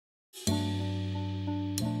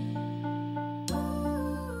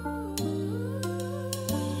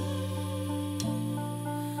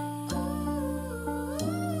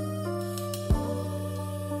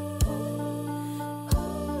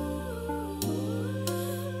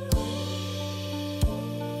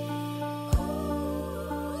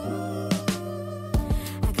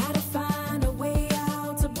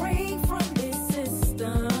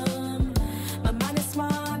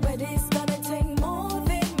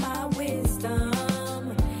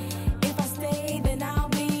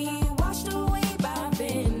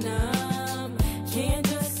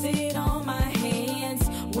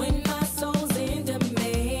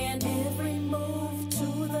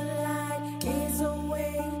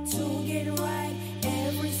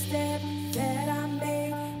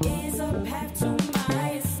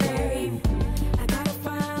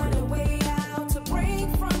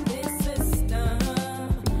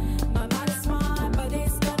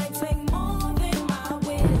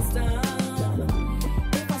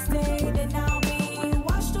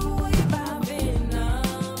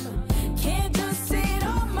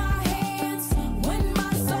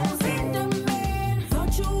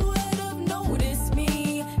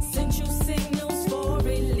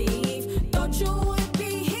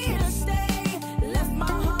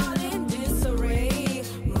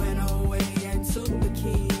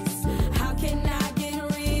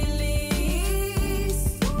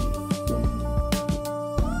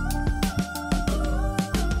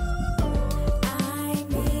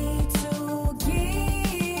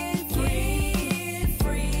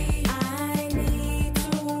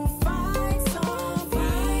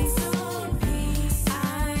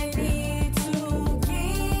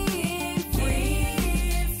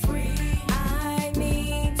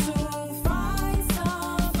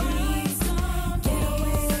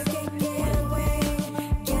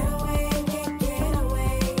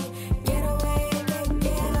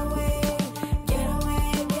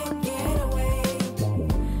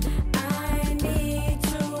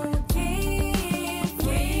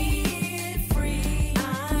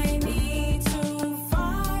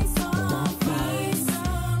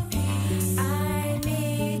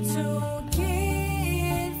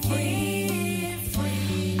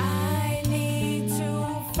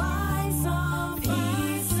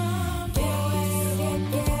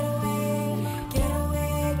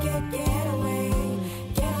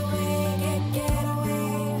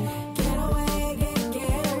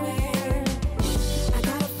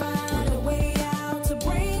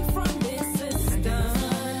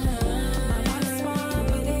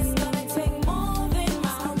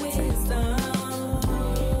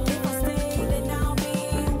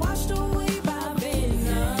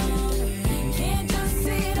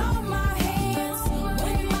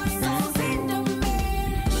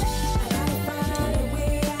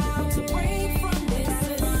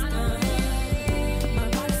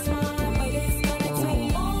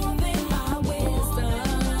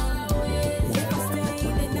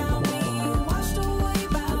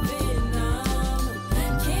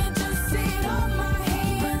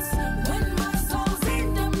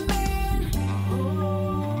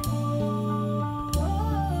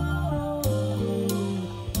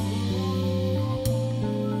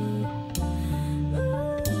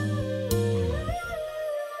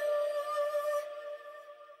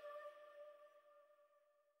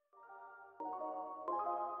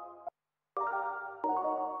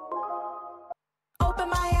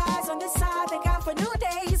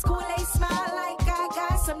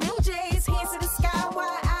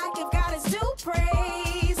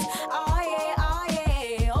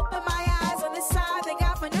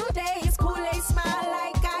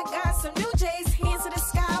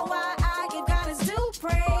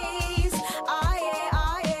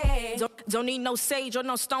Don't need no sage or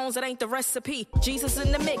no stones, it ain't the recipe. Jesus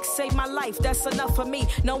in the mix, saved my life, that's enough for me.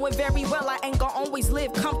 Knowing very well I ain't gonna always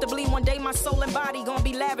live comfortably. One day my soul and body gonna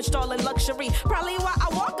be lavished all in luxury. Probably why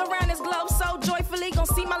I walk around this globe so joyfully. Gonna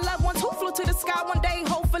see my loved ones who flew to the sky one day,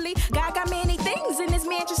 hopefully. God got many things in his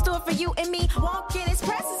mansion store for you and me. Walk in his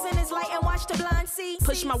presence in his light and watch the blind see.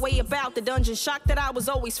 Push my way about the dungeon, shocked that I was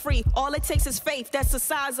always free. All it takes is faith, that's the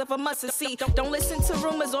size of a mustard seed. Don't listen to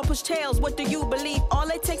rumors or push tales, what do you believe? All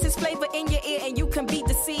it takes is flavor in your ear and you can be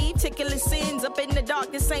deceived. Tickling sins up in the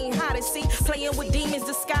dark, this ain't how to see. Playing with demons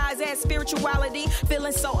disguised as spirituality.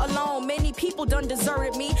 Feeling so alone, many people done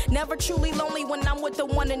deserted me. Never truly lonely when I'm with the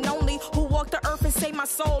one and only who walked the earth and saved my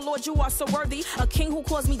soul. Lord, you are so worthy. A king who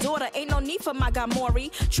calls me daughter, ain't no need for my God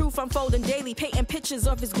Maury. Truth unfolding daily, painting pictures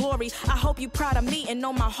of his glory. I hope you proud of me and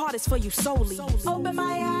know my heart is for you solely. Open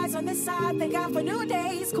my eyes on this side, thank God for new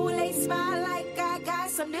days. Kool-Aid smile like I got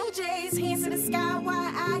some new J's. Hands to the sky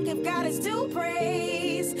while I give God his due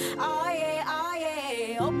praise. Oh yeah, oh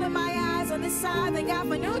yeah. Open my eyes on this side, thank God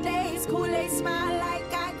for new days. Kool-Aid smile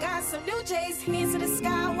like I got some new J's. Hands to the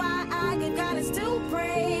sky while I give God his due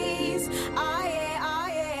praise. Oh yeah, oh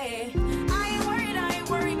yeah. I ain't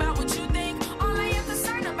worried about what you think. All I am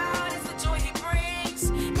concerned about is the joy he brings.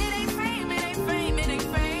 It ain't fame, it ain't fame, it ain't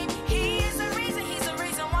fame. He is the reason, he's the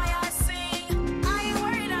reason why I sing. I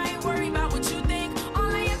ain't worried about what you think.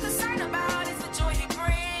 All I am concerned about is the joy he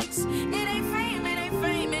brings. It ain't fame, it ain't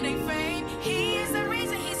fame, it ain't fame. He is the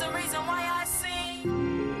reason, he's the reason why I sing.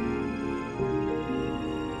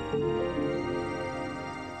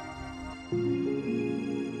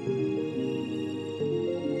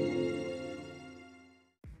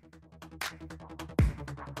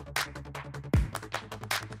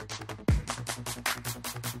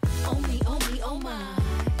 Oh my,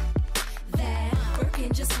 that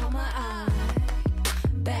Birkin just caught my eye.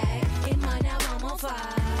 Back in my now I'm on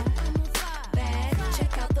fire. Bad,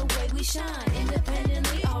 check out the way we shine.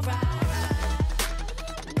 Independently, alright.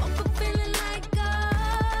 Woke up feeling like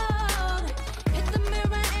gold. Hit the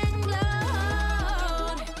mirror and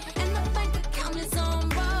glowed. And the bank account is on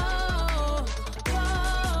roll.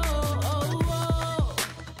 Whoa, whoa, whoa.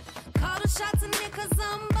 Call the shots in here cause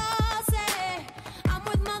I'm bossy. I'm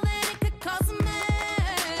with mother and it could cause a man.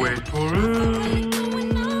 Wait for it.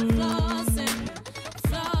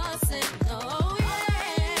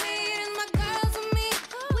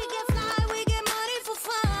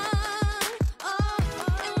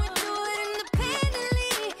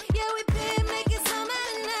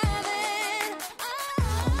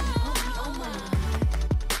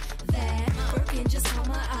 Just